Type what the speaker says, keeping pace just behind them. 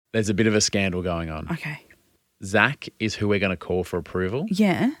There's a bit of a scandal going on. Okay. Zach is who we're going to call for approval.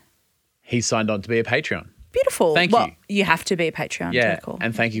 Yeah. He's signed on to be a Patreon. Beautiful. Thank well, you. You have to be a Patreon. Yeah, To call.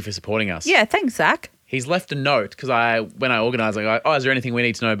 and thank you for supporting us. Yeah, thanks, Zach. He's left a note because when I organise, I go, is there anything we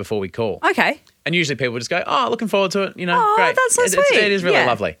need to know before we call? Okay. And usually people just go, looking forward to it. Oh, Great. that's so sweet. It is really Yeah.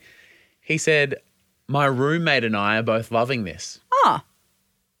 lovely. He said, my roommate and I are both loving this. Oh,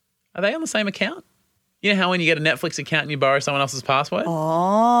 Are they on the same account? You know how when you get a Netflix account and you borrow someone else's password?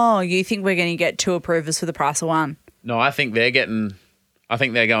 you think we're going to get 2 approvers for the price of 1? No, I think they're going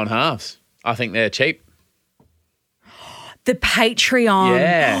halves. I think they're cheap. The Patreon.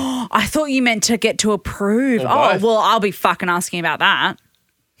 Yeah. I thought you meant to get to approve. Or both. Well, I'll be fucking asking about that.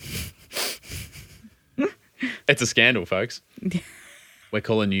 It's a scandal, folks. We're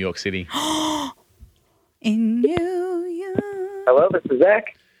calling New York City. In New York. Hello, this is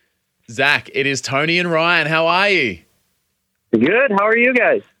Zach. Zach, it is Tony and Ryan. How are you? Good. How are you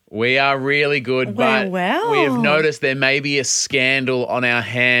guys? We are really good, but Well. we have noticed there may be a scandal on our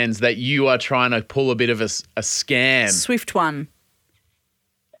hands that you are trying to pull a bit of a scam Swift one.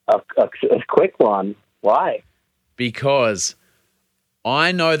 A quick one. Why? because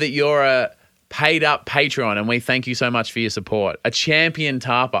I know that you're a paid-up patron, and we thank you so much for your support. A champion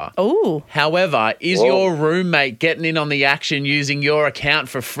tarper. Oh. However, is Whoa. your roommate getting in on the action using your account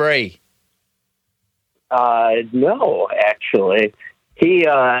for free? No, actually. He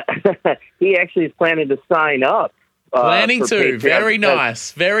he actually is planning to sign up. Planning for to. Patreon Very because-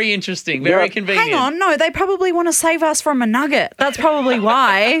 nice. Very interesting. Very Yeah. convenient. Hang on. No, they probably want to save us from a nugget. That's probably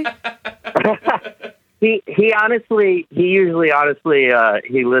why. He usually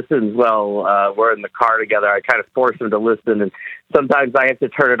he listens while we're in the car together. I kind of force him to listen, and sometimes I have to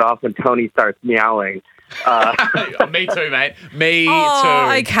turn it off when Tony starts meowing. Me too, mate. Me Oh,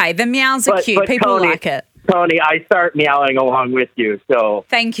 too. okay. The meows are But- cute. but People Tony- like it. Tony, I start meowing along with you, so.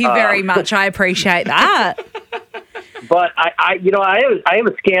 Thank you very much. I appreciate that. But I have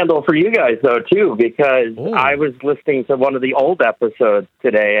a scandal for you guys though too, because Ooh. I was listening to one of the old episodes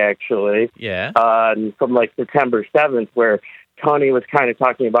today, actually, Yeah. from like September 7th, where Tony was kind of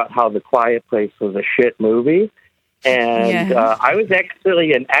talking about how The Quiet Place was a shit movie, and Yeah. I was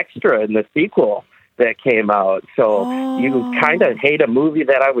actually an extra in the sequel that came out. So you kind of hate a movie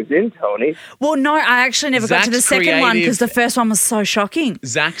that I was in, Tony. Well, no, I actually never got to the Zach's second one because the creative- first one was so shocking.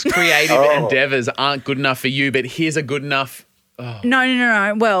 Zach's creative Oh. endeavors aren't good enough for you, but his are good enough.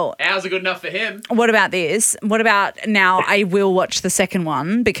 No. Well, Ours are good enough for him. what about this? What about now I will watch the second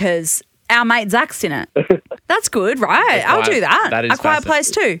one because our mate Zach's in it. That's good, right? I'll do that. That is A Quiet fascinating.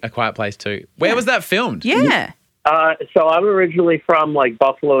 Place too. A Quiet Place too. Where was that filmed? Yeah. So I'm originally from like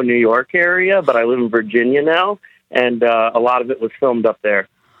Buffalo, New York area, but I live in Virginia now, and a lot of it was filmed up there.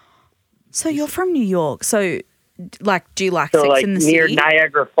 So you're from New York. So, like, do you like So Sex like in the near City?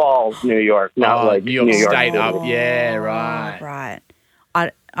 Niagara Falls, New York, not like New York New York. State up. Oh, Yeah, right.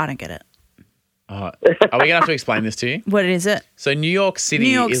 Right. I don't get it. Are we going to have to explain this to you? What is it? So New York City New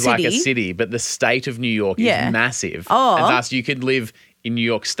York is like a City. city, but the state of New York Yeah. is massive. Oh. And thus you could live in New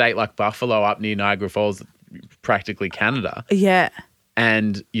York State like Buffalo up near Niagara Falls, practically Canada, Yeah.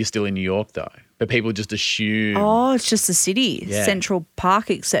 and you're still in New York though. But people just assume, Oh, it's just a city, Yeah. Central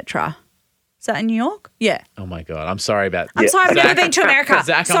Park, etc. Is that in New York? Yeah. oh my God, I'm sorry about I'm sorry, I've never Zach- been to America.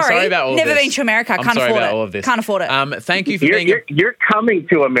 Zach, I'm sorry about all of Never this. been to America. I'm Can't sorry afford about it. all of this. Can't afford it. Thank you for being You're coming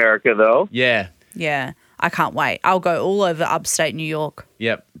to America though. Yeah. Yeah. I can't wait. I'll go all over upstate New York.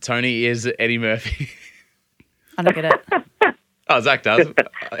 Yep. Tony is Eddie Murphy. I don't get it. Oh, Zach does.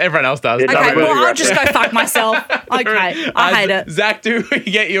 Everyone else does. It's Okay, not well, really I'll right. just go fuck myself. Okay. I hate it. Zach, do we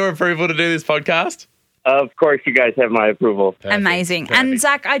get your approval to do this podcast? Of course, you guys have my approval. Perfect. Amazing. Perfect. And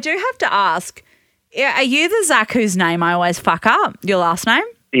Zach, I do have to ask, are you the Zach whose name I always fuck up? Your last name?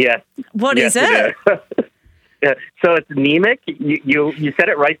 Yes. What Yes, is it? is. Yeah, so it's Nemec. You said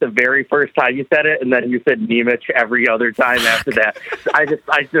it right the very first time you said it, and then you said Nemec every other time after that. I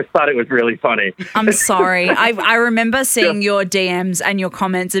just thought it was really funny. I'm sorry. I remember seeing your DMs and your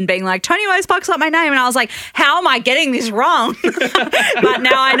comments and being like, Tony always fucks up my name. And I was like, how am I getting this wrong? But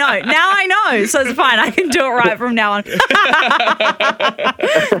now I know. Now I know. So it's fine. I can do it right from now on.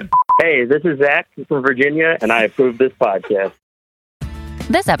 Hey, this is Zach from Virginia, and I approve this podcast.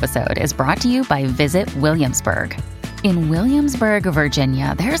 This episode is brought to you by Visit Williamsburg. In Williamsburg,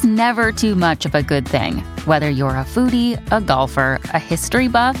 Virginia, there's never too much of a good thing. Whether you're a foodie, a golfer, a history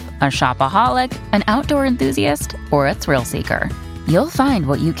buff, a shopaholic, an outdoor enthusiast, or a thrill seeker, you'll find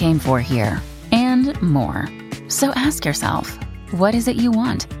what you came for here and more. So ask yourself, what is it you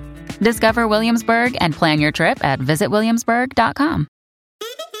want? Discover Williamsburg and plan your trip at visitwilliamsburg.com.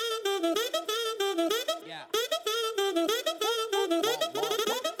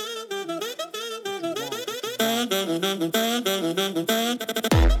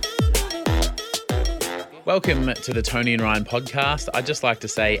 Welcome to the Tony and Ryan podcast. I'd just like to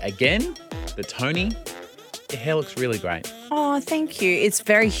say again that Tony, your hair looks really great. Oh, thank you. It's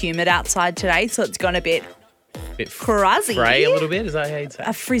very humid outside today, so it's gone a bit Bit Frizzy. Fray a little bit, is that how you'd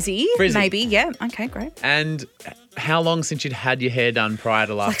say? frizzy, maybe. Yeah. Okay, great. And how long since you'd had your hair done prior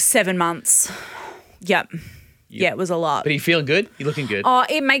to last? Like 7 months. Yep. Yeah, it was a lot. But are you feeling good? You're looking good. Oh,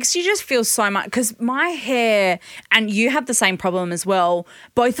 it makes you just feel so much because my hair, and you have the same problem as well,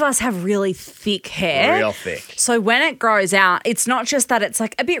 both of us have really thick hair. Real thick. So when it grows out, it's not just that it's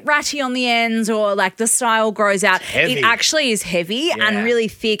like a bit ratty on the ends or like the style grows out. Heavy. It actually is heavy and really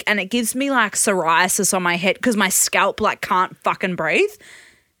thick, and it gives me like psoriasis on my head because my scalp like can't fucking breathe.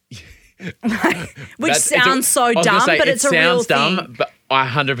 Which sounds so dumb, but it's a real thing. Sounds dumb, but I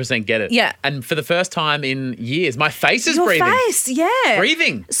 100% get it. Yeah. And for the first time in years, my face is Your breathing. face, yeah.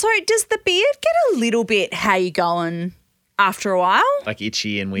 Breathing. So does the beard get a little bit how you going after a while? Like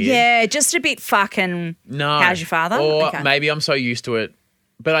itchy and weird. Yeah, just a bit fucking. No. How's your father? Or Okay. maybe I'm so used to it.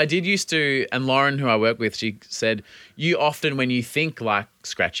 But I did used to, and Lauren, who I work with, she said, you often, when you think like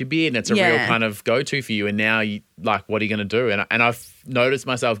scratch your beard, and it's a real kind of go-to for you, and now you like, what are you going to do? And I've noticed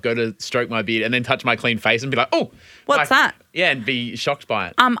myself go to stroke my beard and then touch my clean face and be like, oh. What's that? Yeah, and be shocked by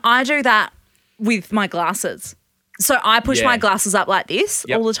it. I do that with my glasses. So I push my glasses up like this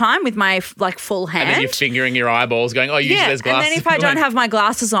all the time with my like full hand. And then you're fingering your eyeballs going, oh, usually there's glasses. And then if I don't have my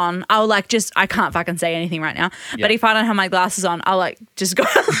glasses on, I'll like I can't fucking say anything right now. Yeah. But if I don't have my glasses on, I'll like just go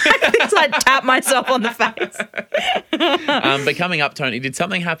like this, like tap myself on the face. But coming up, Tony, did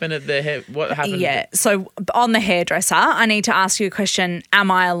something happen at the hair? What happened? Yeah. So on the hairdresser, I need to ask you a question.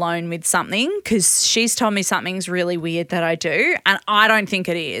 Am I alone with something? Because she's told me something's really weird that I do, and I don't think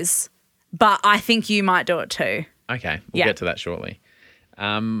it is. But I think you might do it too. Okay, we'll get to that shortly.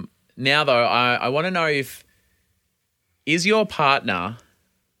 Now, though, I want to know is your partner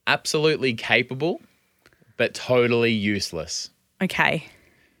absolutely capable but totally useless? Okay.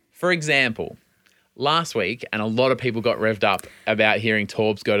 For example, last week, and a lot of people got revved up about hearing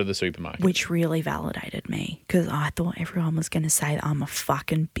Torbs go to the supermarket. Which really validated me because I thought everyone was going to say that I'm a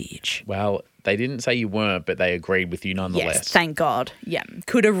fucking bitch. Well, they didn't say you weren't, but they agreed with you nonetheless. Yes, thank God. Yeah,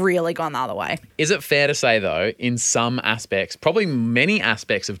 could have really gone the other way. Is it fair to say, though, in some aspects, probably many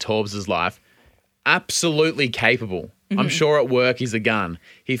aspects of Torbs' life, absolutely capable? I'm sure at work he's a gun.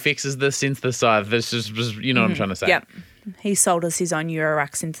 He fixes the synthesizer. This is, you know what I'm trying to say. Yep. He sold us his own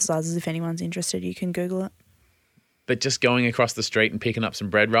Eurorack synthesizers. If anyone's interested, you can Google it. But just going across the street and picking up some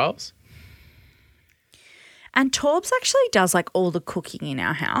bread rolls? And Torbs actually does like all the cooking in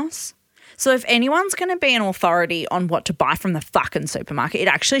our house. So if anyone's going to be an authority on what to buy from the fucking supermarket, it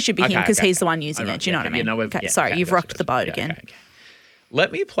actually should be him because he's the one using it. Do you know what I mean? Sorry, you've rocked the boat again. Okay.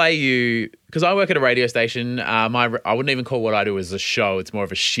 Let me play you, because I work at a radio station. I wouldn't even call what I do as a show. It's more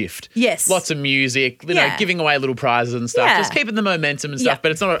of a shift. Yes. Lots of music, you know, giving away little prizes and stuff, just keeping the momentum and stuff,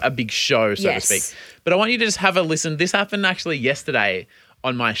 but it's not a big show, so to speak. But I want you to just have a listen. This happened actually yesterday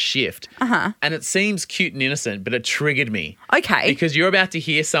on my shift. And it seems cute and innocent, but it triggered me. Okay. Because you're about to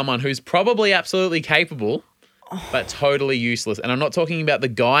hear someone who's probably absolutely capable, but totally useless. And I'm not talking about the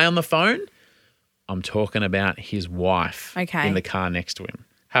guy on the phone. I'm talking about his wife in the car next to him.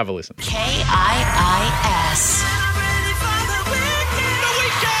 Have a listen. KIIS.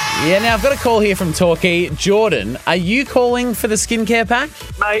 Yeah, now I've got a call here from Torquay. Jordan, are you calling for the skincare pack?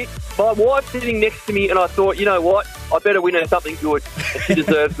 Mate, my wife's sitting next to me and I thought, you know what? I better win her something good. And she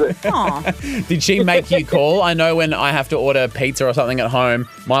deserves it. Aw. Did she make you call? I know when I have to order pizza or something at home,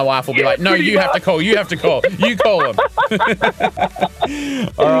 my wife will be like, no, you have to call. You have to call. You call him.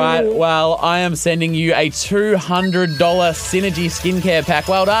 All right. Well, I am sending you a $200 Synergy skincare pack.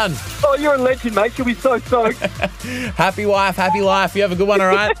 Well done. Oh, you're a legend, mate. She'll be so stoked. Happy wife, happy life. You have a good one, all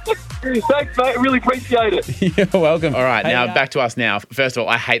right? Thanks, mate. I really appreciate it. You're welcome. All right. Now, back to us now. First of all,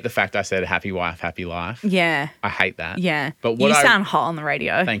 I hate the fact I said happy wife, happy life. Yeah. I hate that. Yeah. But what you sound hot on the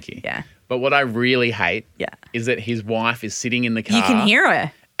radio. Thank you. Yeah. But what I really hate is that his wife is sitting in the car. You can hear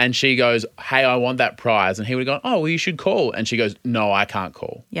her. And she goes, hey, I want that prize. And he would have gone, oh, well, you should call. And she goes, no, I can't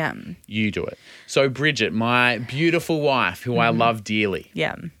call. Yeah. You do it. So Bridget, my beautiful wife, who I love dearly.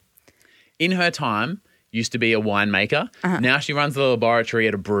 Yeah. In her time, used to be a winemaker. Now she runs the laboratory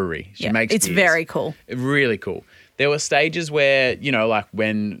at a brewery. She makes It's beers. very cool. Really cool. There were stages where, you know, like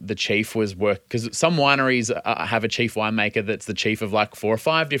when the chief was because some wineries have a chief winemaker that's the chief of like 4 or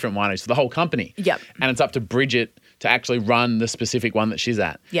 5 different wineries for the whole company. Yep. And it's up to Bridget to actually run the specific one that she's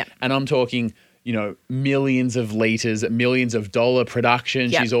at. Yep. And I'm talking, you know, millions of litres, millions of dollar production.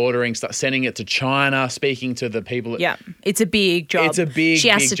 Yep. She's ordering stuff, sending it to China, speaking to the people. Yeah. It's a big job. It's a big, She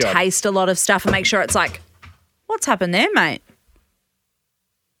has big to job. taste a lot of stuff and make sure it's like, What's happened there, mate?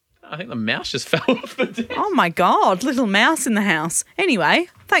 I think the mouse just fell off the desk. Oh, my God. Little mouse in the house. Anyway,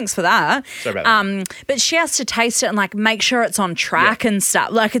 thanks for that. Sorry about that. But she has to taste it and, like, make sure it's on track and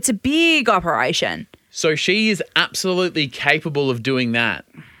stuff. Like, it's a big operation. So she is absolutely capable of doing that.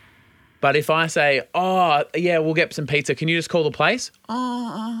 But if I say, oh, yeah, we'll get some pizza, can you just call the place?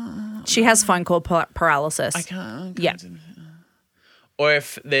 Oh, She has phone call paralysis. I can't. Yeah. Or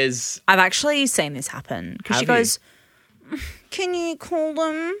if there's... I've actually seen this happen because she Have you? goes, can you call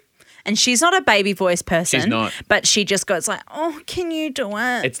them? And she's not a baby voice person. She's not. But she just goes like, oh, can you do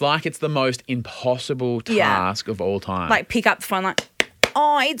it? It's like it's the most impossible task of all time. Like pick up the phone like,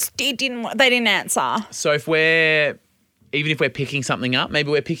 oh, they didn't answer. So even if we're picking something up,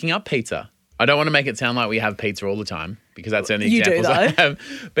 maybe we're picking up pizza. I don't want to make it sound like we have pizza all the time because that's the only You do, examples I though.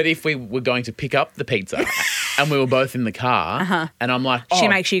 have. But if we were going to pick up the pizza and we were both in the car and I'm like, She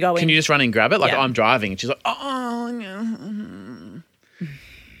makes you go can in. you just run and grab it? Like Yeah. I'm driving and she's like, oh, no.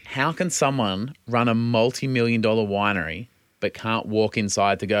 How can someone run a multi-million-dollar winery but can't walk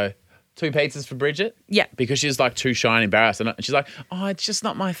inside to go, 2 pizzas for Bridget? Yeah. Because she's like too shy and embarrassed. And she's like, oh, it's just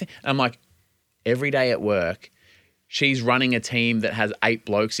not my thing. And I'm like, every day at work, she's running a team that has 8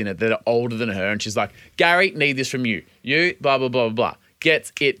 blokes in it that are older than her. And she's like, Gary, need this from you. You, blah, blah, blah, blah.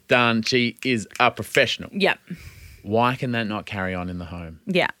 Gets it done. She is a professional. Yep. Why can that not carry on in the home?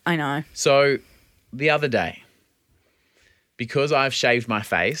 Yeah, I know. So the other day, because I've shaved my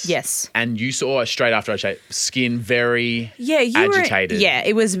face. Yes. And you saw straight after I shaved, skin very Yeah, agitated. Yeah,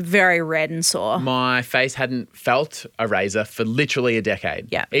 it was very red and sore. My face hadn't felt a razor for literally a decade.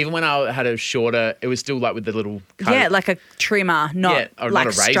 Yeah. Even when I had a shorter, it was still like with the little cut. Yeah, like a trimmer, not Yeah, or like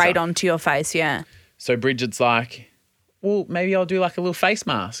not a razor. straight onto your face. Yeah. So Bridget's like, well, maybe I'll do like a little face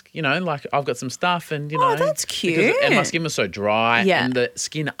mask. You know, like I've got some stuff and, you know. that's cute. And my skin was so dry. Yeah. And the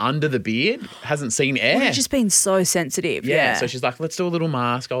skin under the beard hasn't seen air. We've just been so sensitive. Yeah. So she's like, let's do a little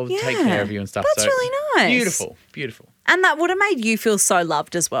mask. I'll take Yeah. care of you and stuff. That's So really nice. Beautiful. Beautiful. And that would have made you feel so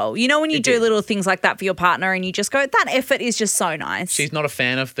loved as well. You know, when you It do did. little things like that for your partner and you just go, that effort is just so nice. She's not a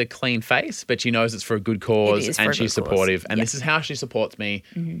fan of the clean face, but she knows it's for a good cause It is for and a she's good cause. supportive. And Yep. this is how she supports me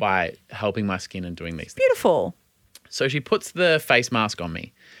by helping my skin and doing these things. beautiful. So she puts the face mask on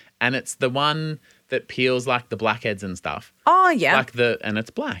me, and it's the one that peels like the blackheads and stuff. Oh, yeah. And it's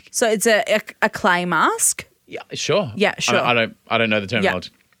black. So it's a clay mask. Yeah, sure. Yeah, sure. I don't know the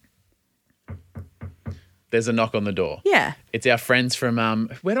terminology. There's a knock on the door. Yeah. It's our friends from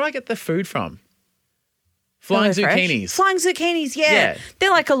where do I get the food from? Flying Hello Fresh. Zucchinis. Flying Zucchinis, yeah. Yeah. They're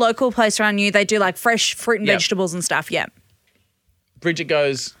like a local place around you. They do like fresh fruit and Yep. vegetables and stuff. Yeah. Bridget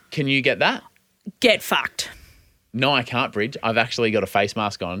goes, "Can you get that?" Get fucked. No, I can't, Bridge. I've actually got a face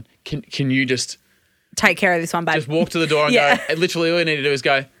mask on. Can you just Take care of this one, babe. just walk to the door and Yeah. go, literally all you need to do is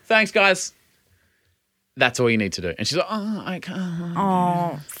go, "Thanks, guys." That's all you need to do. And she's like, "Oh, I can't."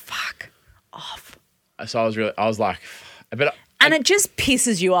 Oh, fuck off. So I was like, but And it just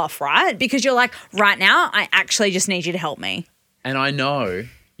pisses you off, right? Because you're like, right now, I actually just need you to help me. and I know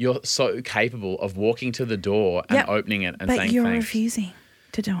you're so capable of walking to the door and Yep. opening it and But saying you're thanks. refusing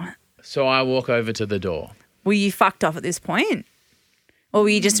to do it. So I walk over to the door. Were you fucked off at this point? Or were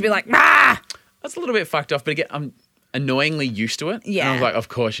you just to be like, ah? That's a little bit fucked off, but again, I'm annoyingly used to it. Yeah. And I was like, of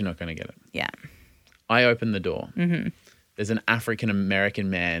course you're not going to get it. Yeah. I open the door. Mm-hmm. There's an African-American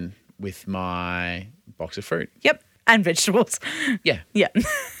man with my box of fruit. Yep. And vegetables. Yeah. Yeah.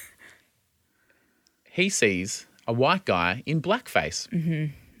 He sees a white guy in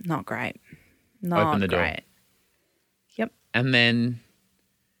blackface. Not great. Not Open the door. great. Yep. And then,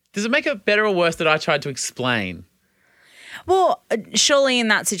 does it make it better or worse that I tried to explain? Well, surely in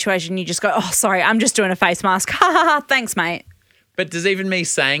that situation, you just go, oh, sorry, I'm just doing a face mask. Ha ha ha. Thanks, mate. But does even me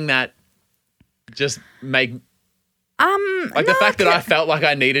saying that just make... Like no, the fact that I felt like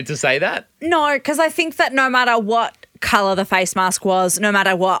I needed to say that? No, because I think that no matter what colour the face mask was, no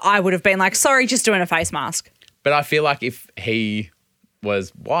matter what, I would have been like, sorry, just doing a face mask. But I feel like if he was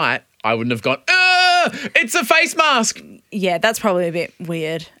white, I wouldn't have gone, it's a face mask. Yeah, that's probably a bit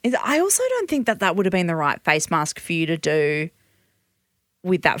weird. I also don't think that would have been the right face mask for you to do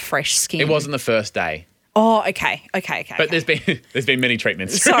with that fresh skin. It wasn't the first day. Oh, okay. But there's been many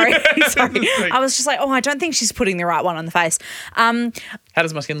treatments. Sorry. I was just like, oh, I don't think she's putting the right one on the face. How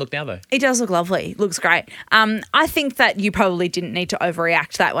does my skin look now, though? It does look lovely. Looks great. I think that you probably didn't need to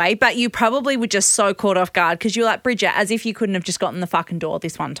overreact that way, but you probably were just so caught off guard because you were like, Bridget, as if you couldn't have just gotten the fucking door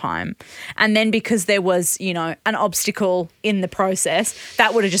this one time. And then because there was, an obstacle in the process,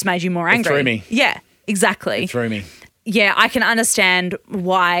 that would have just made you more angry. threw me. Yeah, exactly. Through me. Yeah, I can understand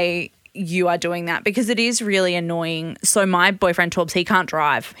why you are doing that because it is really annoying. So my boyfriend Torbs, he can't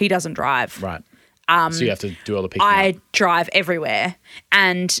drive. He doesn't drive. Right. So you have to do all the picking I up. drive everywhere.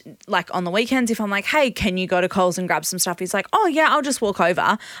 And like on the weekends, if I'm like, hey, can you go to Coles and grab some stuff? He's like, oh, yeah, I'll just walk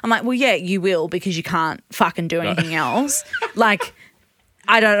over. I'm like, well, yeah, you will because you can't fucking do anything else. Like,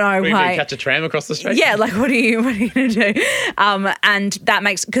 I don't know. Are you why. going to catch a tram across the street? Yeah, like what are you going to do? And that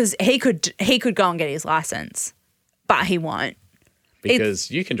makes, because he could go and get his license, but he won't.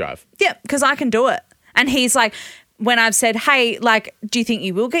 Because you can drive. Yeah, because I can do it. And he's like, when I've said, hey, like, do you think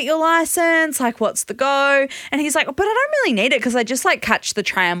you will get your license? Like, what's the go? And he's like, but I don't really need it because I just like catch the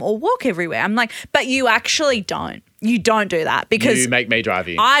tram or walk everywhere. I'm like, but you actually don't. You don't do that because You make me drive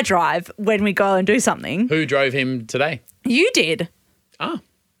you. I drive when we go and do something. Who drove him today? You did. Oh.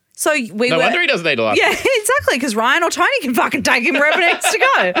 So we No were. wonder he doesn't need a license. Yeah, exactly. Because Ryan or Tony can fucking take him wherever he needs to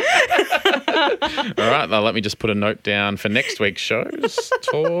go. All right, now let me just put a note down for next week's shows.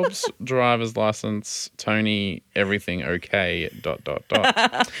 Torbs, driver's license, Tony, everything okay, ...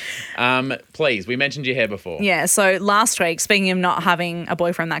 Please, we mentioned your hair before. Yeah. So last week, speaking of not having a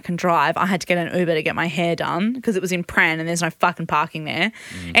boyfriend that can drive, I had to get an Uber to get my hair done because it was in Pran and there's no fucking parking there.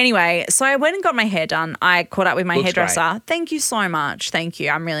 Anyway, so I went and got my hair done. I caught up with my Looks hairdresser. great. Thank you so much. Thank you.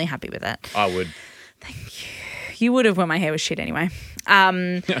 I'm really happy with it. I would. You would have when my hair was shit anyway.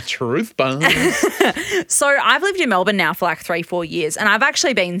 Truth bombs. So I've lived in Melbourne now for like 3-4 years and I've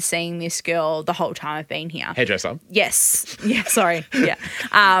actually been seeing this girl the whole time I've been here. Hairdresser. Yes. Yeah, sorry. Yeah.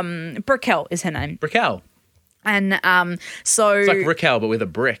 Brickell is her name. Brickell. And so... It's like Brickell, but with a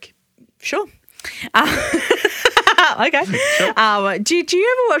brick. Sure. Okay. Do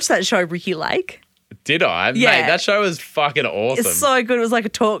you ever watch that show, Ricky Lake? Did I? Yeah. Mate, that show was fucking awesome. It's so good. It was like a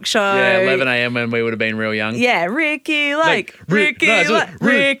talk show. Yeah, 11 a.m. when we would have been real young. Yeah, Ricky Lake. Ricky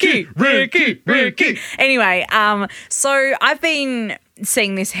Lake. Anyway, so I've been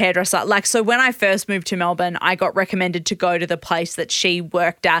seeing this hairdresser. Like, so when I first moved to Melbourne, I got recommended to go to the place that she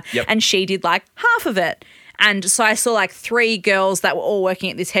worked at and she did like half of it. And so I saw like 3 girls that were all working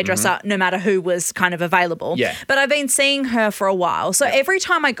at this hairdresser, no matter who was kind of available. Yeah. But I've been seeing her for a while. So every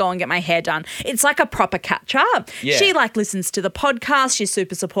time I go and get my hair done, it's like a proper catch up. Yeah. She like listens to the podcast. She's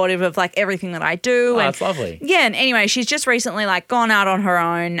super supportive of like everything that I do. Oh, and that's lovely. yeah. And anyway, she's just recently like gone out on her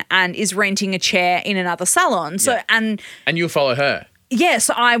own and is renting a chair in another salon. So, and you'll follow her. yeah,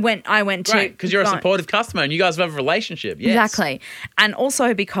 so I went to. Right, because you're a supportive customer and you guys have a relationship. Yes. Exactly. And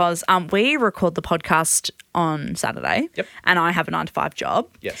also because we record the podcast on Saturday. Yep. And I have a 9-to-5 job.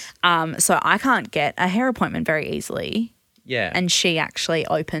 Yes. So I can't get a hair appointment very easily. Yeah. And she actually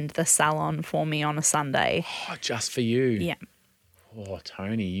opened the salon for me on a Sunday. Oh, just for you. Yeah. Oh,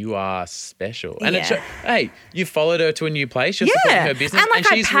 Tony, you are special. And Yeah. hey, you followed her to a new place. You're supporting her business. And like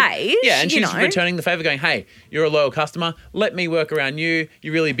I paid, and you she's know. returning the favour going, hey, you're a loyal customer. Let me work around you.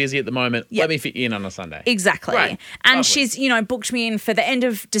 You're really busy at the moment. Yep. Let me fit you in on a Sunday. Exactly. Right. And Lovely. she's, booked me in for the end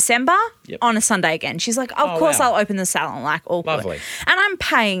of December on a Sunday again. She's like, of course wow. I'll open the salon, like all Lovely. good. And I'm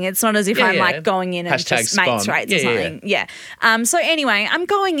paying. It's not as if Yeah, I'm yeah. like going in and Hashtag just mates spawn. rates or Yeah, yeah, something. Yeah. So anyway, I'm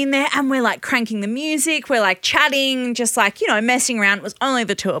going in there and we're like cranking the music. We're like chatting, just like, messing around. It was only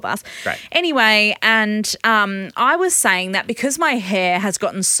the 2 of us. Great. Anyway, and I was saying that because my hair has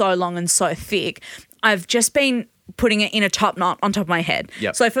gotten so long and so thick, I've just been putting it in a top knot on top of my head.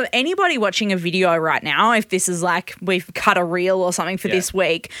 Yep. So for anybody watching a video right now, if this is like we've cut a reel or something for this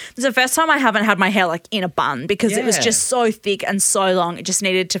week, it's the first time I haven't had my hair like in a bun because it was Yeah. just so thick and so long. It just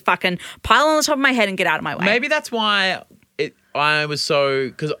needed to fucking pile on the top of my head and get out of my way. Maybe that's why I was so,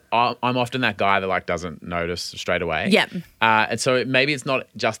 because I'm often that guy that like doesn't notice straight away. Yeah. And so maybe it's not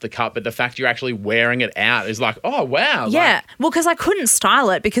just the cut, but the fact you're actually wearing it out is like, oh, wow. Yeah. Like, Well, because I couldn't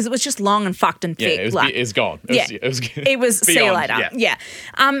style it because it was just long and fucked and thick. yeah, it's gone. It was see you beyond, later. Yeah.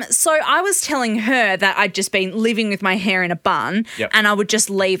 So I was telling her that I'd just been living with my hair in a bun and I would just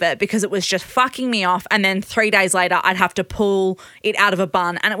leave it because it was just fucking me off. And then 3 days later, I'd have to pull it out of a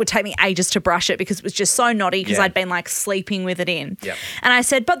bun and it would take me ages to brush it because it was just so knotty because Yeah. I'd been like sleeping with it in. Yep. And I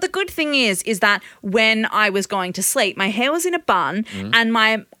said, but the good thing is that when I was going to sleep, my hair was in a bun and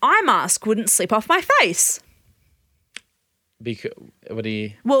my eye mask wouldn't slip off my face. Because, what do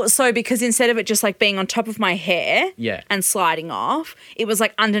you... Well, so because instead of it just like being on top of my hair Yeah. and sliding off, it was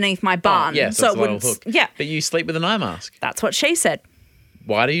like underneath my bun. Oh, yeah, so it's it a little wouldn't. hook. Yeah, But you sleep with an eye mask. that's what she said.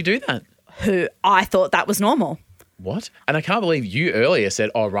 Why do you do that? Who I thought that was normal. What? And I can't believe you earlier said,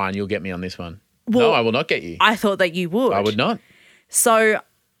 oh, Ryan, you'll get me on this one. Well, no, I will not get you. I thought that you would. I would not. So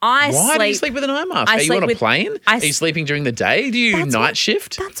I Why do you sleep with an eye mask? I Are you sleep on a with- plane? I Are you sleeping during the day? Do you That's night what-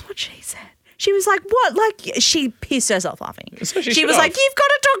 shift? That's what she said. She was like, "What?" Like she pissed herself laughing. So she she should was have. like, "You've got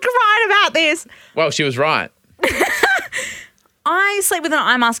to talk to Ryan about this." Well, she was right. I sleep with an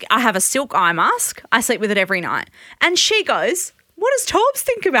eye mask. I have a silk eye mask. I sleep with it every night. And she goes, What does Torbs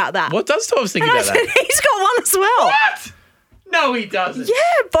think about that? What does Torbs think And I about said, that? he's got one as well. What? No, he doesn't.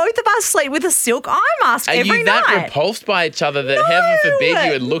 Yeah, both of us sleep with a silk eye mask Are every you that night. repulsed by each other that heaven forbid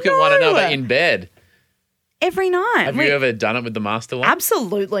you would look at one another in bed? Every night. Have you ever done it with the master one?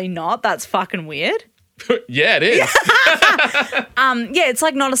 Absolutely not. That's fucking weird. Yeah, it is. Yeah, it's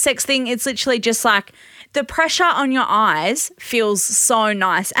like not a sex thing. It's literally just like the pressure on your eyes feels so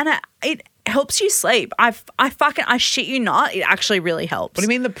nice, and it helps you sleep. I shit you not. It actually really helps. What do you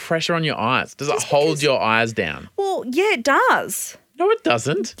mean the pressure on your eyes? Does it hold your eyes down? Well, yeah, it does. No, it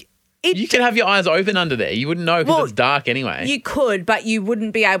doesn't. You can have your eyes open under there. You wouldn't know because it's dark anyway. You could, but you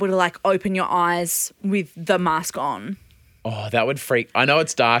wouldn't be able to like open your eyes with the mask on. Oh, that would freak. I know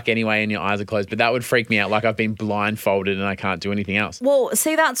it's dark anyway and your eyes are closed, but that would freak me out. Like I've been blindfolded and I can't do anything else. Well,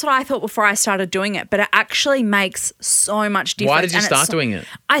 see, that's what I thought before I started doing it, but it actually makes so much difference. Why did you start doing it?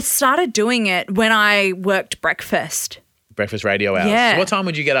 I started doing it when I worked breakfast. Breakfast radio hours. Yeah. So what time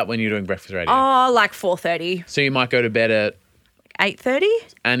would you get up when you're doing breakfast radio? Oh, like 4:30. So you might go to bed at, 8:30?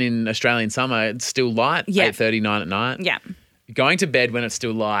 and in Australian summer, it's still light, Yeah. 8:30, 9 at night. Yeah. Going to bed when it's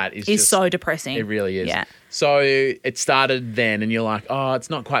still light is It's just, so depressing. It really is. Yeah. So it started then and you're like, oh, it's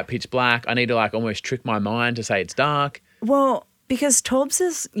not quite pitch black. I need to like almost trick my mind to say it's dark. Well, because Torbs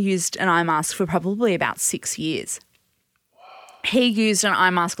has used an eye mask for probably about 6 years. He used an eye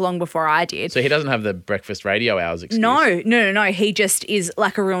mask long before I did. So he doesn't have the breakfast radio hours excuse. No. He just is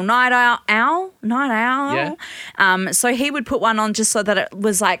like a real night owl. Yeah. So he would put one on just so that it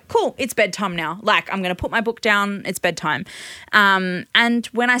was like, cool, it's bedtime now. Like, I'm going to put my book down. It's bedtime. And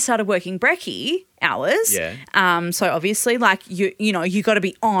when I started working brekkie hours, so obviously, like, you know, you got to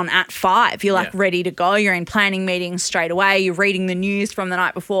be on at 5. You're like ready to go. You're in planning meetings straight away. You're reading the news from the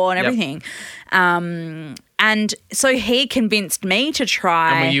night before and everything. And so he convinced me to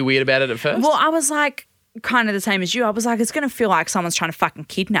try. And were you weird about it at first? Well, I was like kind of the same as you. I was like, it's going to feel like someone's trying to fucking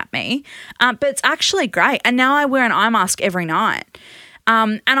kidnap me. But it's actually great. And now I wear an eye mask every night.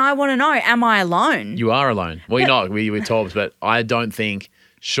 And I want to know, am I alone? You are alone. Well, you're not with Torbs, but I don't think,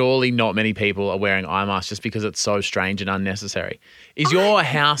 surely not many people are wearing eye masks just because it's so strange and unnecessary. Is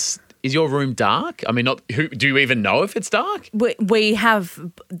your room dark? I mean, do you even know if it's dark? We have,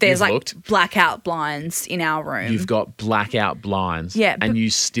 there's You've like looked? blackout blinds in our room. You've got blackout blinds. Yeah, And but you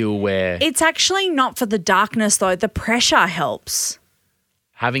still wear. It's actually not for the darkness though. The pressure helps.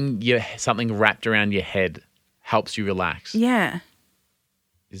 Having something wrapped around your head helps you relax. Yeah.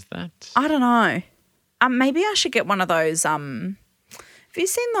 Is that? I don't know. Maybe I should get one of those, have you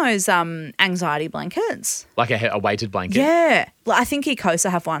seen those anxiety blankets? Like a weighted blanket? Yeah. Well, I think Ecosa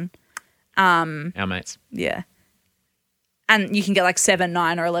have one. Our mates. Yeah. And you can get like 7,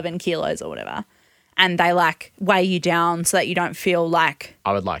 9 or 11 kilos or whatever. And they like weigh you down so that you don't feel like.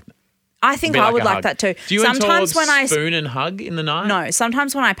 I would like that. I think I would like that too. Do you sometimes and Torbs spoon and hug in the night? No,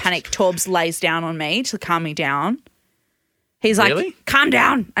 sometimes when I panic, Torbs lays down on me to calm me down. He's like, Really? calm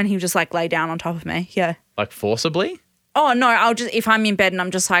down. And he'll just like lay down on top of me. Yeah. Like forcibly? Oh, no, I'll just, if I'm in bed and I'm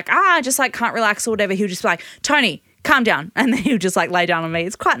just like, I just like can't relax or whatever, he'll just be like, Tony, calm down. And then he'll just like lay down on me.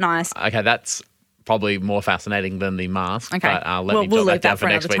 It's quite nice. Okay, that's probably more fascinating than the mask. Okay. But let We'll me jot leave that down that for for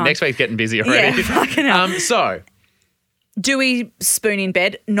next another week. time. Next week's getting busy already. Yeah, fucking hell. So, Do we spoon in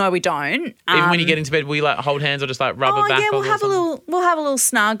bed? No, we don't. even when you get into bed, will you like hold hands or just like rub it back? yeah, on we'll or have something? we'll have a little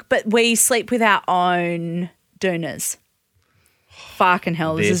snug, but we sleep with our own doonas. Fucking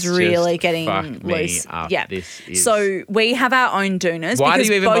hell, this is This really just getting fucked me loose. up. Yeah. This is- So we have our own doonas. Why do because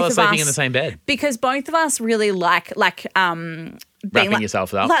you even both bother of sleeping us- in the same bed? Because both of us really like being Wrapping like,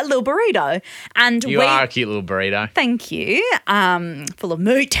 yourself up. like little burrito. And You are a cute little burrito. Thank you. Full of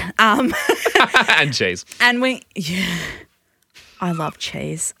moot. And cheese. And I love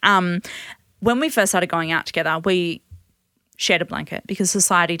cheese. When we first started going out together, we shared a blanket because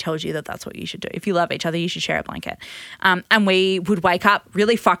society tells you that that's what you should do. If you love each other, you should share a blanket. And we would wake up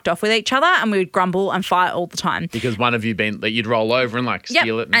really fucked off with each other and we would grumble and fight all the time. Because one of you you'd roll over and like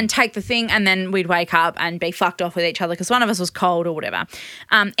steal it. And take the thing, and then we'd wake up and be fucked off with each other because one of us was cold or whatever.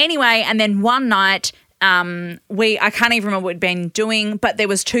 Anyway, and then one night, I can't even remember what we'd been doing, but there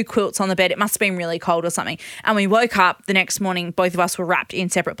was 2 quilts on the bed. It must have been really cold or something. And we woke up the next morning, both of us were wrapped in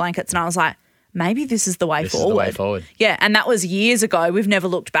separate blankets, and I was like, maybe this is the way This forward. is the way forward. Yeah, and that was years ago. We've never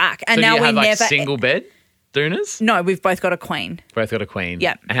looked back. And So now do you we have like never single bed doonas? No, we've both got a queen. Both got a queen.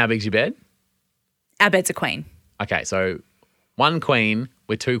 Yeah. And how big's your bed? Our bed's a queen. Okay, so one queen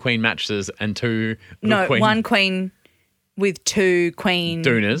with 2 queen mattresses and 2 No, queen one queen with 2 queen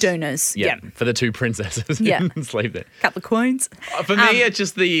doonas. Yeah. For the 2 princesses. Yeah. Sleep there. Couple of queens. For me, it's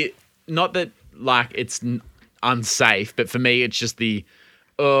just not that like it's unsafe, but for me, it's just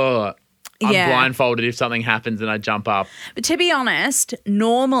Yeah. blindfolded if something happens and I jump up. But to be honest,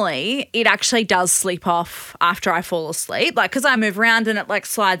 normally it actually does slip off after I fall asleep, like because I move around and it like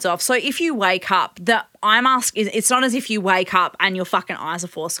slides off. So if you wake up, the eye mask it's not as if you wake up and your fucking eyes are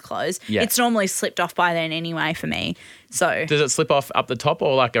forced to close. Yeah. It's normally slipped off by then anyway for me. So Does it slip off up the top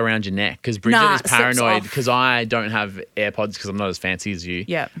or like around your neck? Because Bridget Nah, is it slips paranoid off. because I don't have AirPods because I'm not as fancy as you.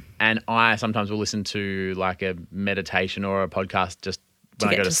 Yeah. And I sometimes will listen to like a meditation or a podcast just when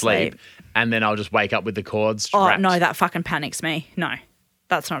I get go to to sleep. sleep. And then I'll just wake up with the cords Oh wrapped. no, that fucking panics me. No,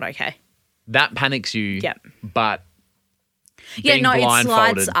 that's not okay. That panics you. Yep. But Yeah, being no, it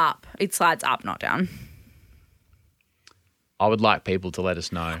blindfolded, slides up. It slides up, not down. I would like people to let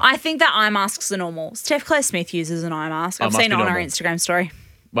us know. I think that eye masks are normal. Steph Claire Smith uses an eye mask. I've must seen be it on her normal. Instagram story.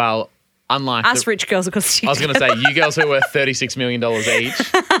 Well, unlike Us the, rich girls across I was going to say, you girls who are worth $36 million each.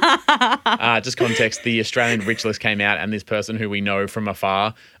 Just context, the Australian rich list came out and this person who we know from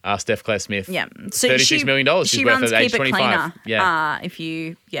afar, Steph Claire Smith, Yeah, so $36 million. She's She worth runs at age Keep It 25. Cleaner.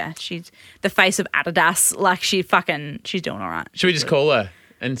 Yeah. She's the face of Adidas. Like she's doing all right. Should we just call her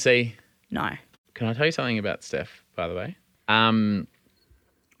and see? No. Can I tell you something about Steph, by the way?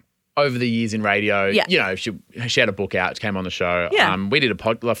 Over the years in radio, Yeah. you know, she had a book out, came on the show. Yeah. We did I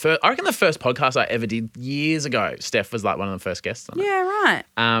reckon the first podcast I ever did years ago, Steph was like one of the first guests on it. Yeah, right.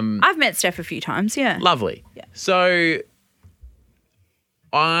 I've met Steph a few times. Yeah. Lovely. Yeah. So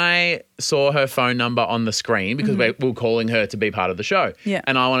I saw her phone number on the screen because we were calling her to be part of the show. Mm-hmm. Yeah.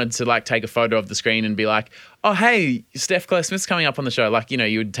 And I wanted to like take a photo of the screen and be like, oh, hey, Steph Claire Smith's coming up on the show. Like, you know,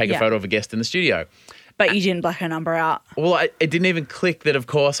 you would take a Yeah. photo of a guest in the studio. But you didn't black her number out. Well, it didn't even click that, of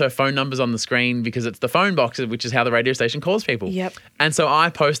course, her phone number's on the screen because it's the phone box, which is how the radio station calls people. Yep. And so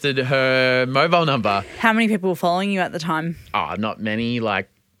I posted her mobile number. How many people were following you at the time? Oh, not many, like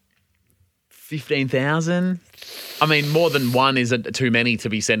 15,000. I mean, more than one isn't too many to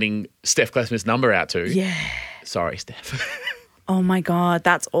be sending Steph Claire Smith's number out to. Yeah. Sorry, Steph. Oh my God,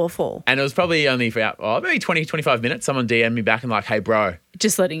 that's awful. And it was probably only for maybe 20, 25 minutes. Someone DM'd me back and like, hey, bro,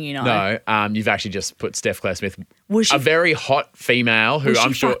 Just letting you know. no, you've actually just put Steph Claire Smith, Was she a very hot female who was she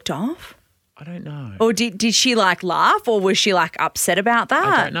I'm sure. fucked off? I don't know. Or did she like laugh or was she like upset about that?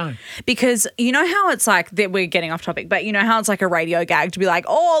 I don't know. Because you know how it's like that we're getting off topic, but you know how it's like a radio gag to be like,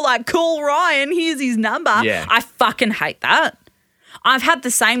 oh, like cool Ryan, here's his number. Yeah. I fucking hate that. I've had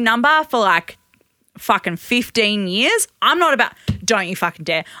the same number for like fucking 15 years. Don't you fucking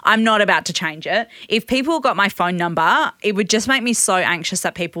dare. I'm not about to change it. If people got my phone number, it would just make me so anxious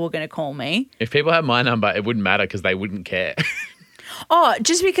that people were going to call me. If people had my number, it wouldn't matter because they wouldn't care. Oh,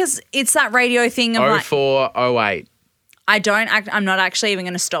 just because it's that radio thing of like, 0408. I'm not actually even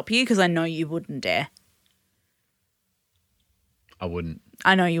going to stop you because I know you wouldn't dare. I wouldn't.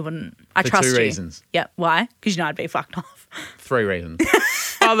 I know you wouldn't. I For trust two you. reasons. Yeah. Why? Because you know I'd be fucked off. 3 reasons.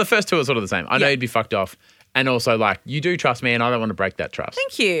 Oh, the first two are sort of the same. I know Yeah. you'd be fucked off. And also, like, you do trust me and I don't want to break that trust.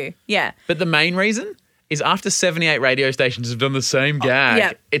 Thank you. Yeah. But the main reason is after 78 radio stations have done the same gag,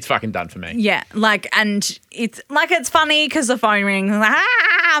 yeah. it's fucking done for me. Yeah. Like, and it's funny because the phone rings.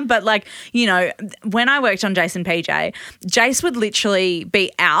 But like, you know, when I worked on Jason PJ, Jace would literally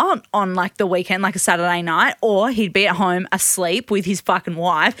be out on like the weekend, like a Saturday night, or he'd be at home asleep with his fucking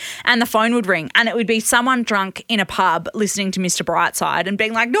wife and the phone would ring and it would be someone drunk in a pub listening to Mr. Brightside and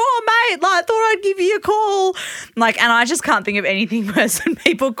being like, no, mate, like, I thought I'd give you a call. Like, and I just can't think of anything worse than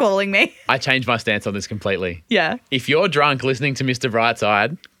people calling me. I changed my stance on this completely. Yeah. If you're drunk listening to Mr.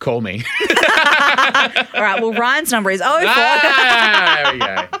 Brightside, call me. All right. Well, Ryan's number is 04. There we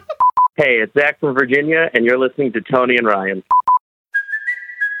go. Hey, it's Zach from Virginia, and you're listening to Tony and Ryan.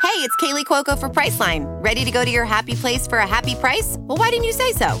 Hey, it's Kaylee Cuoco for Priceline. Ready to go to your happy place for a happy price? Well, why didn't you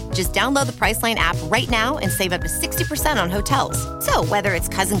say so? Just download the Priceline app right now and save up to 60% on hotels. So whether it's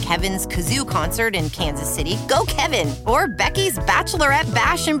Cousin Kevin's Kazoo Concert in Kansas City, go Kevin, or Becky's Bachelorette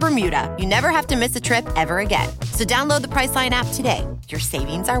Bash in Bermuda, you never have to miss a trip ever again. So download the Priceline app today. Your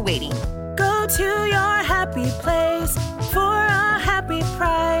savings are waiting. Go to your happy place for a happy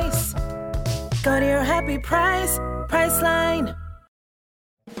price. Go to your happy price, Priceline.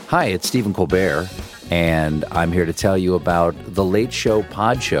 Hi, it's Stephen Colbert, and I'm here to tell you about The Late Show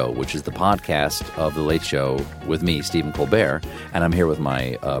Pod Show, which is the podcast of The Late Show with me, Stephen Colbert, and I'm here with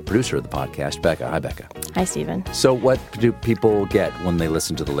my producer of the podcast, Becca. Hi, Becca. Hi, Stephen. So what do people get when they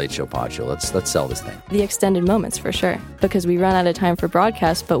listen to The Late Show Pod Show? Let's sell this thing. The extended moments, for sure, because we run out of time for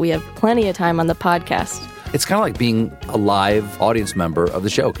broadcast, but we have plenty of time on the podcast. It's kind of like being a live audience member of the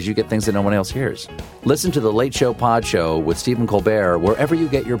show because you get things that no one else hears. Listen to The Late Show Pod Show with Stephen Colbert wherever you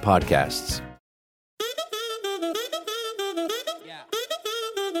get your podcasts.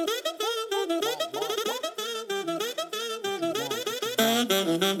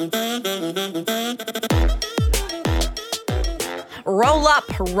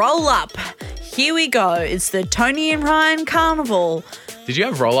 roll up. Here we go. It's the Tony and Ryan Carnival. Did you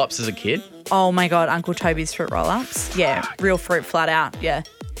have roll-ups as a kid? Oh my God, Uncle Toby's fruit roll-ups. Yeah, real fruit, flat out. Yeah.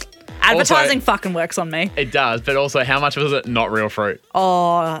 Advertising fucking works on me. It does, but also how much was it not real fruit?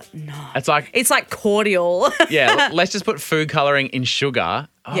 Oh, no. It's like cordial. yeah, let's just put food colouring in sugar.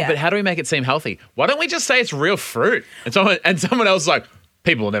 Oh, Yeah. But how do we make it seem healthy? Why don't we just say it's real fruit? And someone else is like,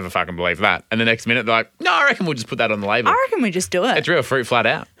 people will never fucking believe that. And the next minute they're like, no, I reckon we'll just put that on the label. I reckon we just do it. It's real fruit flat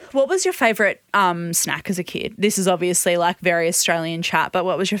out. What was your favourite snack as a kid? This is obviously like very Australian chat, but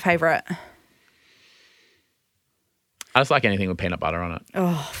what was your favourite? I just like anything with peanut butter on it.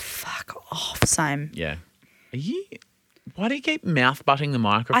 Oh, fuck off. Same. Yeah. Why do you keep mouth butting the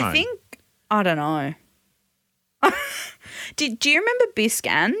microphone? I don't know. Do you remember Bisc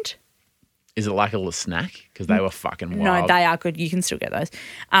and? Is it like a little snack? Because they were fucking wild. No, they are good. You can still get those.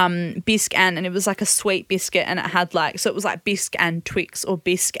 Bisc and it was like a sweet biscuit and it had so it was like Bisc and Twix or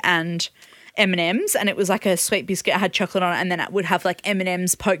Bisc and M&Ms and it was like a sweet biscuit. It had chocolate on it and then it would have like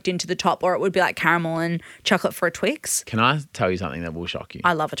M&Ms poked into the top or it would be like caramel and chocolate for a Twix. Can I tell you something that will shock you?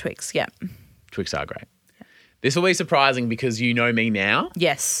 I love a Twix, yeah. Twix are great. This will be surprising because you know me now.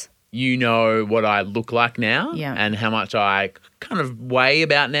 Yes. You know what I look like now and how much I kind of weigh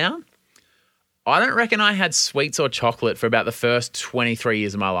about now. I don't reckon I had sweets or chocolate for about the first 23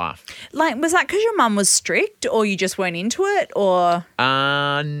 years of my life. Like, was that because your mum was strict or you just weren't into it or?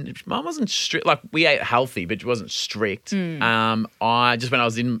 Mum wasn't strict. Like, we ate healthy, but she wasn't strict. I just, when I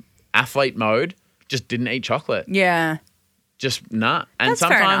was in athlete mode, just didn't eat chocolate. Yeah. Just nah. And That's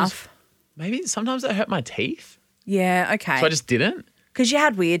fair enough. Sometimes it hurt my teeth. Yeah, okay. So I just didn't. Because you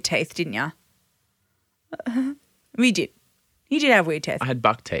had weird teeth, didn't you? We did. You did have weird teeth. I had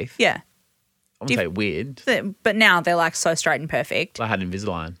buck teeth. Yeah. I wouldn't say weird. But now they're like so straight and perfect. I had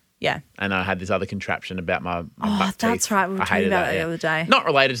Invisalign. Yeah. And I had this other contraption about my buck teeth. That's right. We were talking about that the other day. Not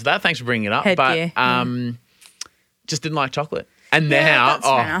related to that. Thanks for bringing it up. Headgear. But just didn't like chocolate. And Yeah, that's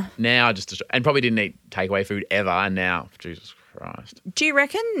fair enough. now I just and probably didn't eat takeaway food ever. And now, Jesus Christ. Do you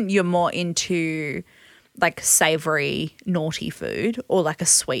reckon you're more into like savoury, naughty food or like a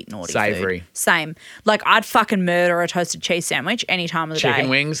sweet, naughty Savoury. food? Same. Like I'd fucking murder a toasted cheese sandwich any time of the day. Chicken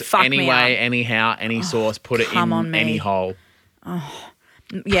wings, Fuck any me way, up. anyhow, any sauce, put it come in on me. any hole.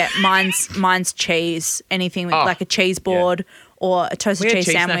 Yeah, mine's cheese. Anything with like a cheese board or a toasted We had cheese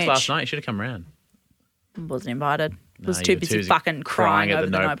cheese sandwich. snacks last night. You should have come round. Wasn't invited. Was No, too you were busy fucking crying over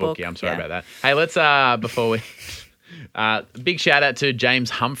the notebook. Yeah, I'm sorry about that. Hey, let's before we big shout out to James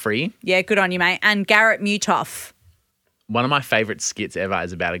Humphrey. Yeah, good on you, mate. And Garrett Mutoff. One of my favourite skits ever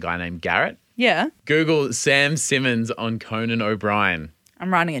is about a guy named Garrett. Yeah. Google Sam Simmons on Conan O'Brien.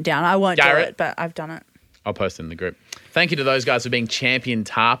 I'm writing it down. I won't Garrett. do it, but I've done it. I'll post it in the group. Thank you to those guys for being champion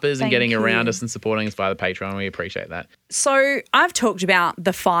tarpers and Thank getting around you. us and supporting us via the Patreon. We appreciate that. So I've talked about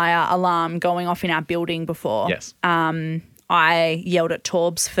the fire alarm going off in our building before. Yes. I yelled at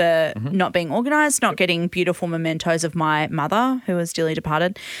Torbs for not being organised, not getting beautiful mementos of my mother, who was dearly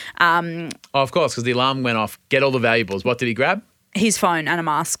departed. Oh, of course, because the alarm went off. Get all the valuables. What did he grab? His phone and a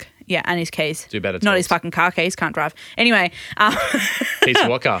mask. Yeah, and his keys. Do better, Not his Torbs. fucking car keys. Can't drive. Anyway. Piece of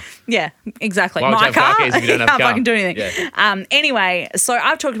what car? Yeah, exactly. Why would My you have car keys if you don't have a can't car? fucking do anything. Yeah. Anyway, so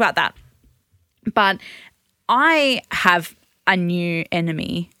I've talked about that. But I have a new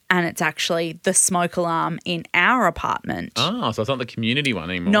enemy, and it's actually the smoke alarm in our apartment. Oh, so it's not the community one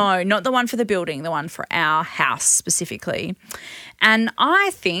anymore. No, not the one for the building, the one for our house specifically. And I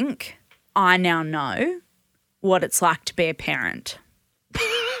think I now know what it's like to be a parent.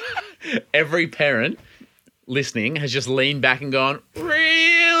 Every parent listening has just leaned back and gone,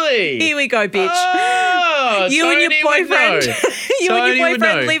 really? Here we go, bitch. Oh, You and your Tony would boyfriend, know. you and Tony your would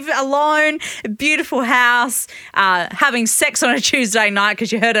boyfriend know. live alone, beautiful house, having sex on a Tuesday night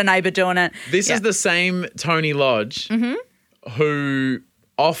because you heard a neighbour doing it. This Yeah. is the same Tony Lodge who,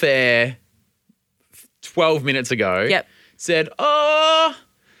 off air 12 minutes ago, Yep. said, oh,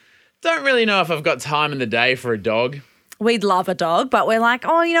 don't really know if I've got time in the day for a dog. We'd love a dog, but we're like,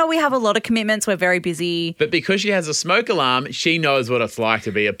 oh, you know, we have a lot of commitments. We're very busy. But because she has a smoke alarm, she knows what it's like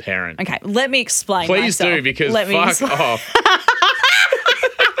to be a parent. Okay, let me explain Please myself. do, because Let me fuck explain. off.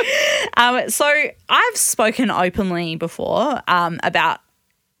 So I've spoken openly before about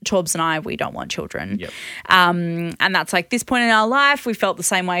Torbs and I, we don't want children. Yep. And that's like this point in our life. We felt the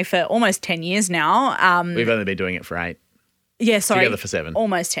same way for almost 10 years now. We've only been doing it for 8. Yeah, sorry. Together for 7.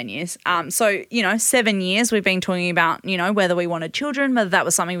 Almost 10 years. So, 7 years we've been talking about, whether we wanted children, whether that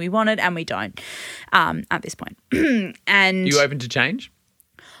was something we wanted, and we don't at this point. And You open to change?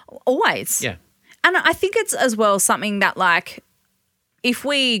 always. Yeah. And I think it's as well something that, like, if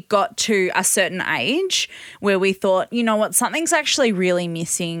we got to a certain age where we thought, you know what, something's actually really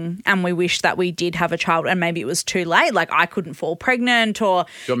missing and we wish that we did have a child and maybe it was too late, like I couldn't fall pregnant or... Do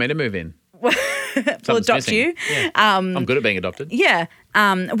you want me to move in? We'll adopt you. Yeah. I'm good at being adopted. Yeah.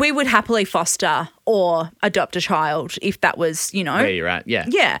 We would happily foster or adopt a child if that was, you know. Where you're at, yeah.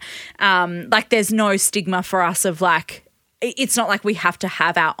 Yeah. Like there's no stigma for us of like, it's not like we have to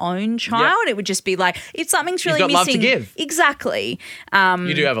have our own child. Yep. It would just be like, if something's really You've got missing. love to give. Exactly.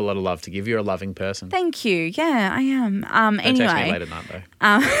 You do have a lot of love to give. You're a loving person. Thank you. Yeah, I am. Don't anyway. text me late at night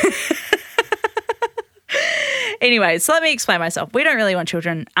though. Anyway, so let me explain myself. We don't really want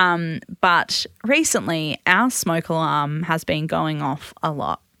children, but recently our smoke alarm has been going off a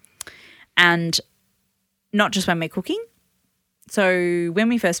lot. And not just when we're cooking. So when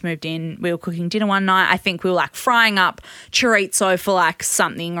we first moved in, we were cooking dinner one night. I think we were like frying up chorizo for like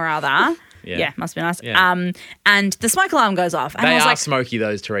something or other. Yeah, must be nice. Yeah. And the smoke alarm goes off. And They I was are like, smoky,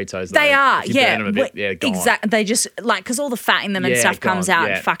 those Doritos. Though. they are, If you yeah. burn them a bit, yeah, gone. Exactly. They just, like, because all the fat in them and Yeah, stuff comes gone. out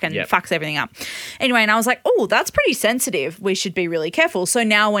Yeah, and fucking yep. fucks everything up. Anyway, and I was like, oh, that's pretty sensitive. We should be really careful. So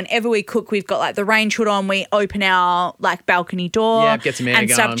now whenever we cook, we've got like the range hood on. We open our like balcony door Yeah, get some air and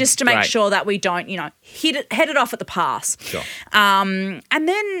stuff going. just to make Great. sure that we don't, you know, head it off at the pass. Sure. And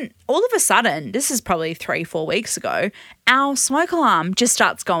then all of a sudden, this is probably 3-4 weeks ago, our smoke alarm just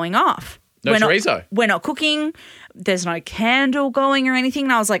starts going off. No chorizo. We're not cooking. There's no candle going or anything.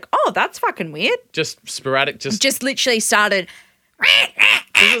 And I was like, oh, that's fucking weird. Just sporadic. Just literally started.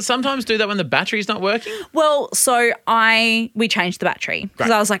 Does it sometimes do that when the battery's not working? Well, so we changed the battery because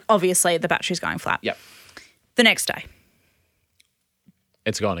Great. I was like, obviously the battery's going flat. Yep. The next day,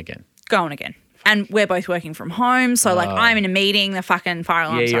 It's gone again. going again. And we're both working from home. So like I'm in a meeting, the fucking fire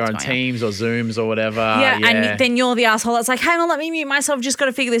alarm Yeah, starts you're on going off. Teams or Zooms or whatever. Yeah, and then you're the asshole that's like, hang on, let me mute myself. Just got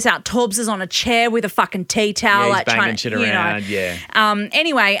to figure this out. Torbs is on a chair with a fucking tea towel, Yeah, he's like banging trying shit to, you know. around, yeah.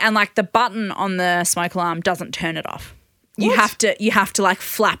 Anyway, and like the button on the smoke alarm doesn't turn it off. You have to like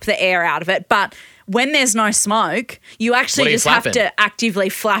flap the air out of it. But when there's no smoke, you actually What are you just have flapping? to actively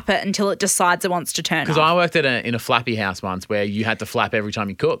flap it until it decides it wants to turn off. Because I worked in a flappy house once where you had to flap every time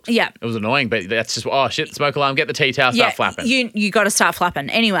you cooked. Yeah. It was annoying, but that's just, oh shit, smoke alarm, get the tea towel, start flapping. You got to start flapping.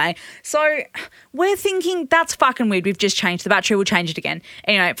 Anyway, so we're thinking that's fucking weird. We've just changed the battery. We'll change it again.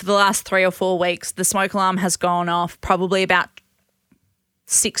 Anyway, for the last 3 or 4 weeks, the smoke alarm has gone off probably about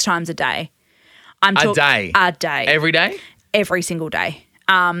 6 times a day. A day? A day. Every day? Every single day.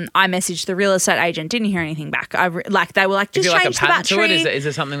 I messaged the real estate agent, didn't hear anything back. They were like, just Is there like a change the pattern to battery. it? Is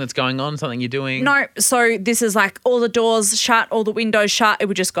there something that's going on, something you're doing? No, so this is like all the doors shut, all the windows shut, it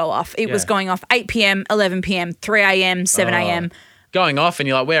would just go off. It was Yeah. going off 8 p.m, 11 p.m, 3 a.m, 7 a.m. Going off and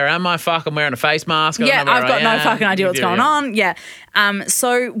you're like, where am I? Fuck, I'm wearing a face mask. I don't Yeah, know where I've got I no am. fucking idea what's going on. Yeah.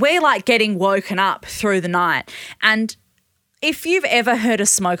 So we're like getting woken up through the night. And if you've ever heard a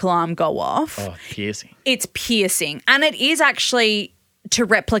smoke alarm go off, Oh, piercing. it's piercing. And it is actually to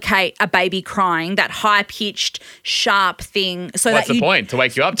replicate a baby crying, that high-pitched, sharp thing. So What's that the point? To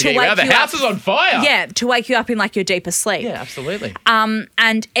wake you up? To get you out? The wake you house up. is on fire. Yeah, to wake you up in like your deeper sleep. Yeah, absolutely.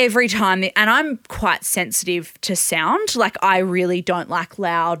 And every time, and I'm quite sensitive to sound. Like I really don't like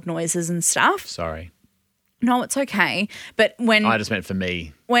loud noises and stuff. Sorry. No, it's okay. But when I just meant for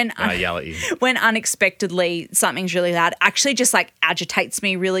me. when I yell at you. when unexpectedly something's really loud, actually just like agitates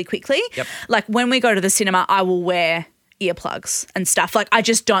me really quickly. Yep. Like when we go to the cinema, I will wear earplugs and stuff. Like I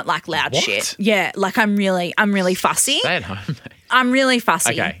just don't like loud What? shit. Yeah, like I'm really fussy. Stay at home, mate. I'm really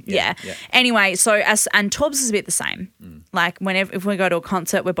fussy. Okay, Yeah. yeah. Anyway, so and Torbs is a bit the same. Like whenever if we go to a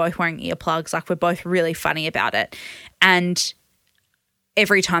concert, we're both wearing earplugs. Like we're both really funny about it. And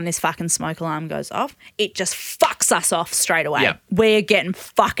every time this fucking smoke alarm goes off, it just fucks us off straight away. Yeah. We're getting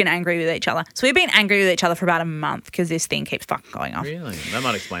fucking angry with each other. So we've been angry with each other for about a month because this thing keeps fucking going off. Really? That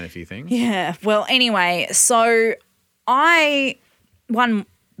might explain a few things. Yeah. Well, anyway, so one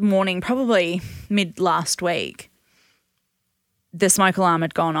morning, probably mid last week, the smoke alarm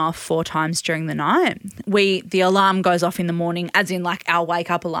had gone off 4 times during the night. The alarm goes off in the morning, as in like our wake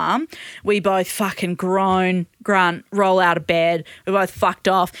up alarm. We both fucking groan, grunt, roll out of bed. We both fucked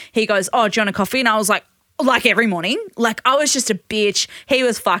off. He goes, oh, do you want a coffee? And I was like every morning. Like I was just a bitch. He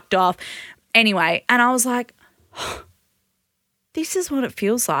was fucked off. Anyway, and I was like, this is what it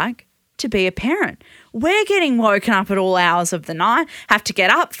feels like to be a parent. We're getting woken up at all hours of the night, have to get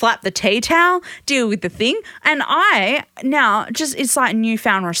up, flap the tea towel, deal with the thing. And I now just, it's like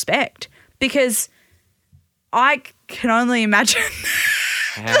newfound respect because I can only imagine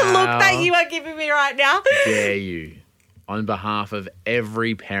the look that you are giving me right now. Dare you, on behalf of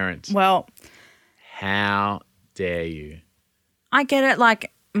every parent, Well, how dare you? I get it.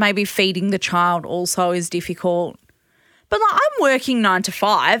 Like maybe feeding the child also is difficult. But like, I'm working 9 to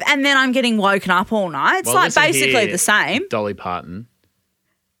 5 and then I'm getting woken up all night. It's Well, like listen basically here, the same. Dolly Parton.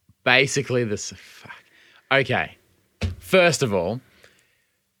 Basically fuck. Okay. First of all,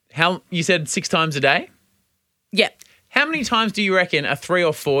 how you said 6 times a day? Yep. How many times do you reckon a 3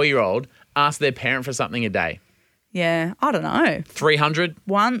 or 4-year-old asks their parent for something a day? Yeah, I don't know. 300?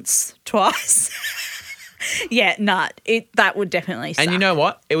 Once, twice. Yeah, that would definitely suck. And you know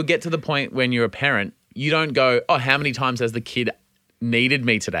what? It would get to the point when you're a parent, you don't go, oh, how many times has the kid needed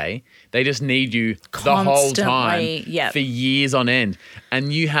me today? They just need you the whole time for years on end.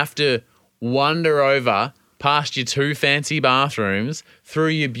 And you have to wander over past your 2 fancy bathrooms, through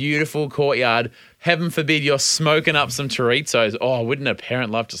your beautiful courtyard. Heaven forbid you're smoking up some chorizos. Oh, wouldn't a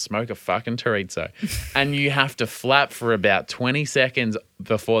parent love to smoke a fucking chorizo? And you have to flap for about 20 seconds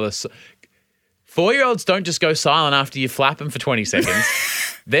before the... 4-year-olds don't just go silent after you flap them for 20 seconds.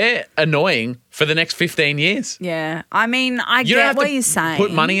 They're annoying for the next 15 years. Yeah. I mean, I You don't get have what to you're saying.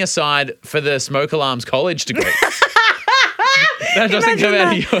 put money aside for the Smoke Alarms college degree. That doesn't come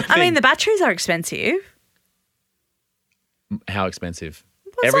out of your thing. I mean, the batteries are expensive. How expensive?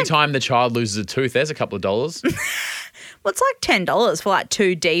 Well, Every like- time the child loses a tooth, there's a couple of dollars. Well, it's like $10 for like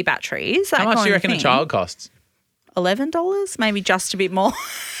 2 D batteries. That How much do you kind of reckon a thing. child costs? $11? Maybe just a bit more.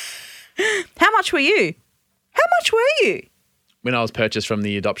 How much were you? When I was purchased from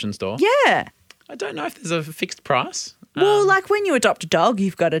the adoption store? Yeah. I don't know if there's a fixed price. Well, like when you adopt a dog,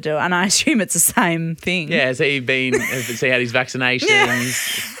 you've got to do it. And I assume it's the same thing. Yeah, has he had his vaccinations? Yeah.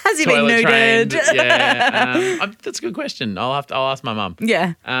 Has he been toilet trained? neutered? Yeah. That's a good question. I'll ask my mum.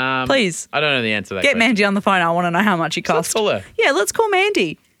 Yeah. Please. I don't know the answer to that Get question. Mandy on the phone. I want to know how much it cost. Let's call her. Yeah, let's call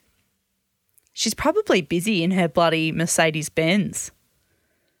Mandy. She's probably busy in her bloody Mercedes Benz.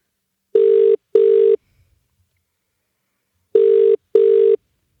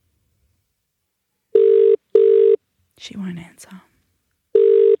 She won't answer.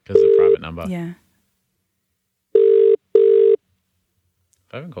 Because it's a private number. Yeah.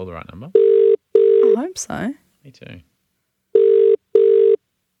 I haven't called the right number. I hope so. Me too.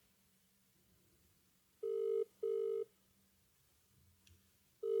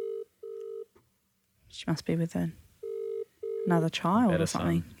 She must be with another child Better or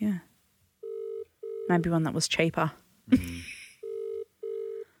something. son. Yeah. Maybe one that was cheaper.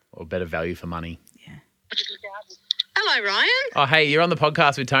 Or better value for money. Hello, Ryan. Oh, hey, you're on the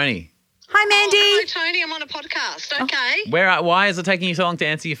podcast with Tony. Hi, Mandy. Oh, hello, Tony. I'm on a podcast. Okay. Why is it taking you so long to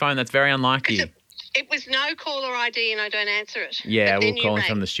answer your phone? That's very unlike you. It was no caller ID and I don't answer it. Yeah, But we're then you calling may.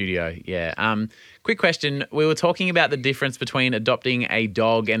 from the studio. Yeah. Quick question. We were talking about the difference between adopting a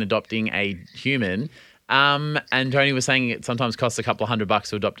dog and adopting a human. And Tony was saying it sometimes costs a couple of $100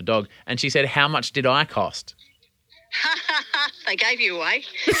 to adopt a dog. And she said, how much did I cost? They gave you away.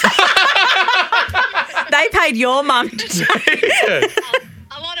 They paid your mum to do it.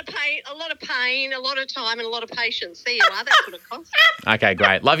 A lot of pain, a lot of time, and a lot of patience. There you are. That's what it costs. Okay,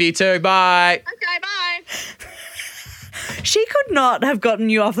 great. Love you too. Bye. Okay, bye. She could not have gotten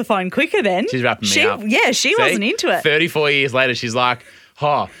you off the phone quicker then. She's wrapping me up. Yeah, she See? wasn't into it. 34 years later, she's like,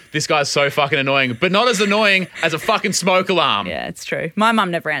 oh, this guy's so fucking annoying, but not as annoying as a fucking smoke alarm. Yeah, it's true. My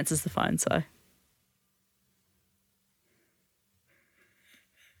mum never answers the phone, so.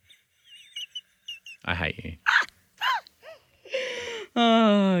 I hate you.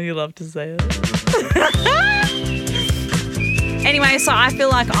 Oh, you love to say it. Anyway, so I feel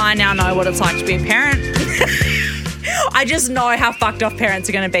like I now know what it's like to be a parent. I just know how fucked off parents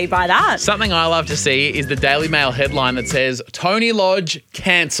are going to be by that. Something I love to see is the Daily Mail headline that says, Tony Lodge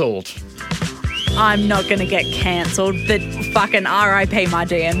cancelled. I'm not going to get cancelled, but fucking RIP my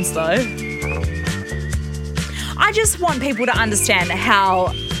DMs though. I just want people to understand how,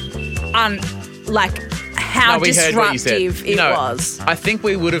 how No, we heard what you said. disruptive it No, was. I think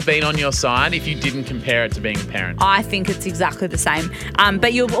we would have been on your side if you didn't compare it to being a parent. I think it's exactly the same.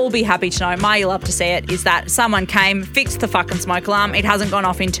 But you'll all be happy to know, my you love to see it, is that someone came, fixed the fucking smoke alarm. It hasn't gone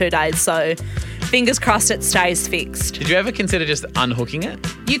off in 2 days, so fingers crossed it stays fixed. Did you ever consider just unhooking it?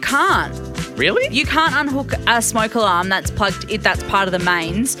 You can't. Really? You can't unhook a smoke alarm that's that's part of the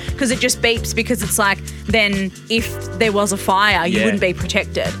mains, because it just beeps, because it's like, then if there was a fire, you Yeah. wouldn't be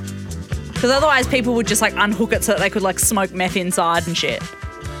protected. Because otherwise people would just like unhook it so that they could like smoke meth inside and shit.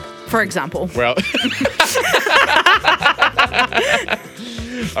 For example. Well.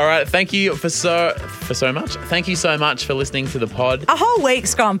 All right. Thank you for so much. Thank you so much for listening to the pod. A whole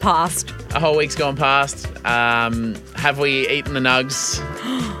week's gone past. A whole week's gone past. Have we eaten the nugs?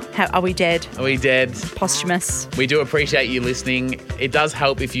 Are we dead? Are we dead? Posthumous. We do appreciate you listening. It does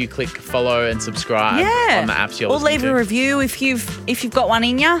help if you click follow and subscribe on the apps you're Or listening leave to. a review if you've got one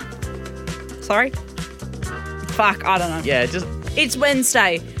in ya. Sorry. fuck, I don't know. Yeah, just It's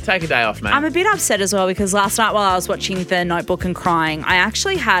Wednesday. take a day off, mate. I'm a bit upset as well because last night while I was watching The Notebook and crying, I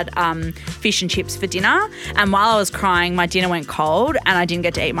actually had fish and chips for dinner. And while I was crying, my dinner went cold and I didn't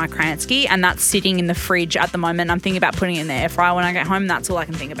get to eat my Kransky. And that's sitting in the fridge at the moment. I'm thinking about putting it in the air fryer when I get home. That's all I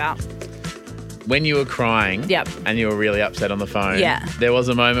can think about. When you were crying Yep. and you were really upset on the phone, Yeah. there was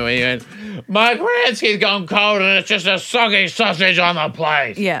a moment where you went, my Kransky's gone cold and it's just a soggy sausage on the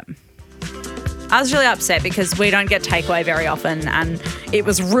plate. Yeah. I was really upset because we don't get takeaway very often and it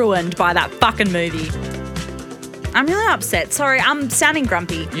was ruined by that fucking movie. I'm really upset. Sorry, I'm sounding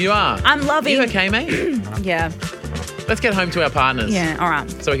grumpy. You are. I'm loving... You okay, mate? Yeah. Let's get home to our partners. Yeah, all right.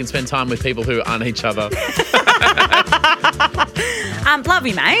 So we can spend time with people who aren't each other. Love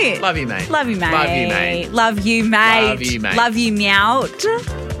you, mate. Love you, mate. Love you, mate. Love you, mate. Love you, mate. Love you, mate. Love you, meowt.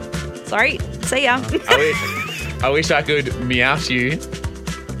 Sorry. See ya. I wish I could meowt you.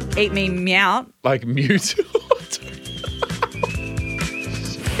 Eat me, meowt. Like mute.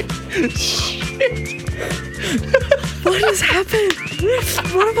 What has happened?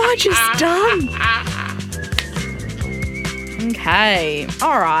 What have I just done? Okay.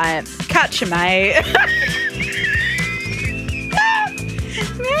 All right. Catch you, mate.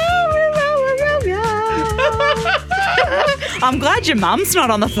 I'm glad your mum's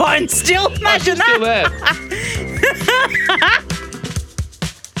not on the phone still. Imagine that. Still there.